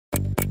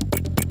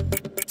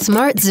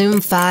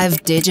Smartzoom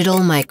 5 Digital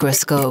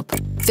Microscope.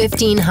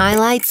 15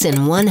 highlights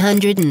in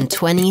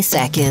 120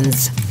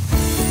 seconds.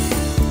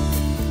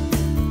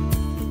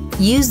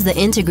 Use the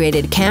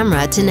integrated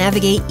camera to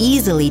navigate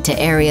easily to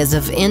areas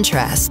of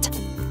interest.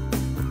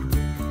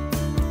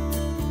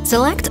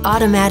 Select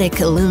Automatic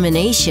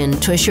Illumination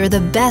to assure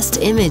the best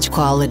image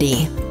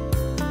quality.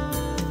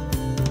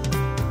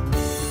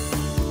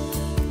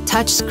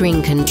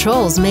 Touchscreen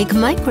controls make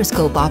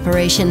microscope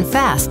operation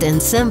fast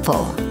and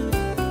simple.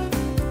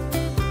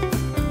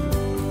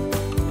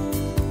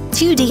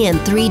 2D and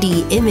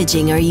 3D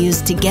imaging are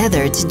used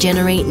together to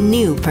generate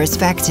new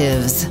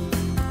perspectives.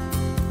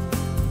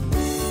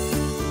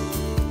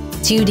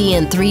 2D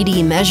and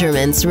 3D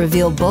measurements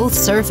reveal both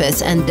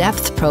surface and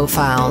depth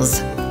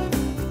profiles.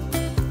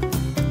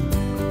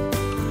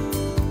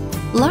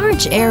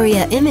 Large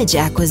area image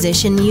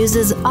acquisition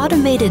uses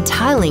automated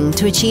tiling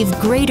to achieve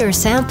greater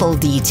sample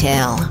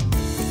detail.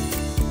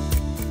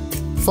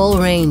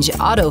 Full-range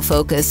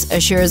autofocus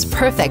assures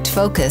perfect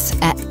focus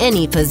at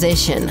any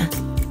position.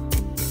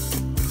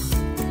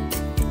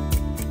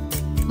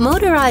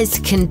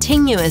 Motorized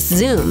continuous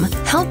zoom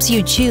helps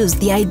you choose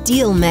the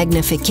ideal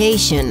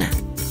magnification.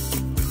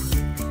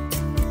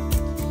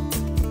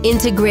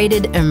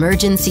 Integrated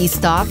emergency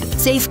stop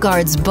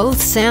safeguards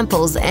both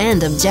samples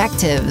and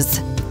objectives.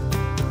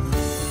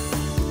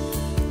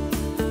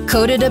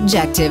 Coded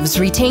objectives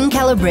retain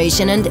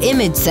calibration and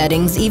image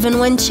settings even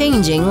when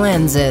changing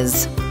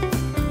lenses.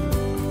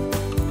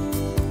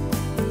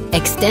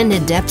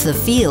 Extended depth of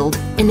field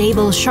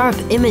enables sharp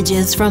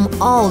images from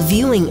all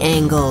viewing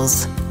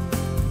angles.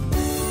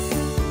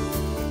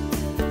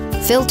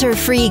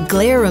 Filter-free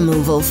glare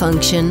removal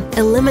function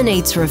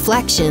eliminates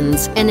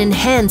reflections and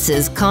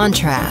enhances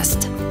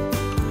contrast.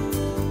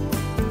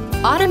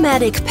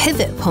 Automatic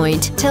pivot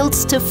point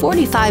tilts to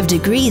 45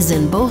 degrees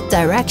in both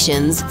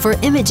directions for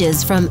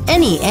images from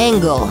any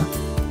angle.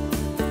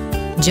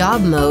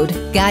 Job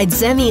mode guides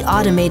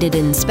semi-automated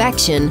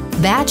inspection,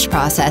 batch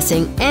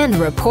processing, and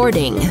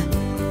reporting.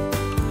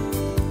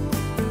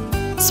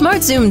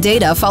 Smartzoom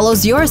data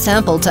follows your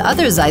sample to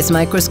other ZEISS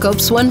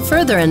microscopes when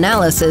further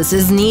analysis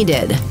is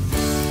needed.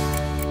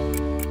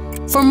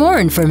 For more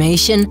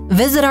information,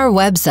 visit our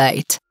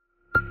website.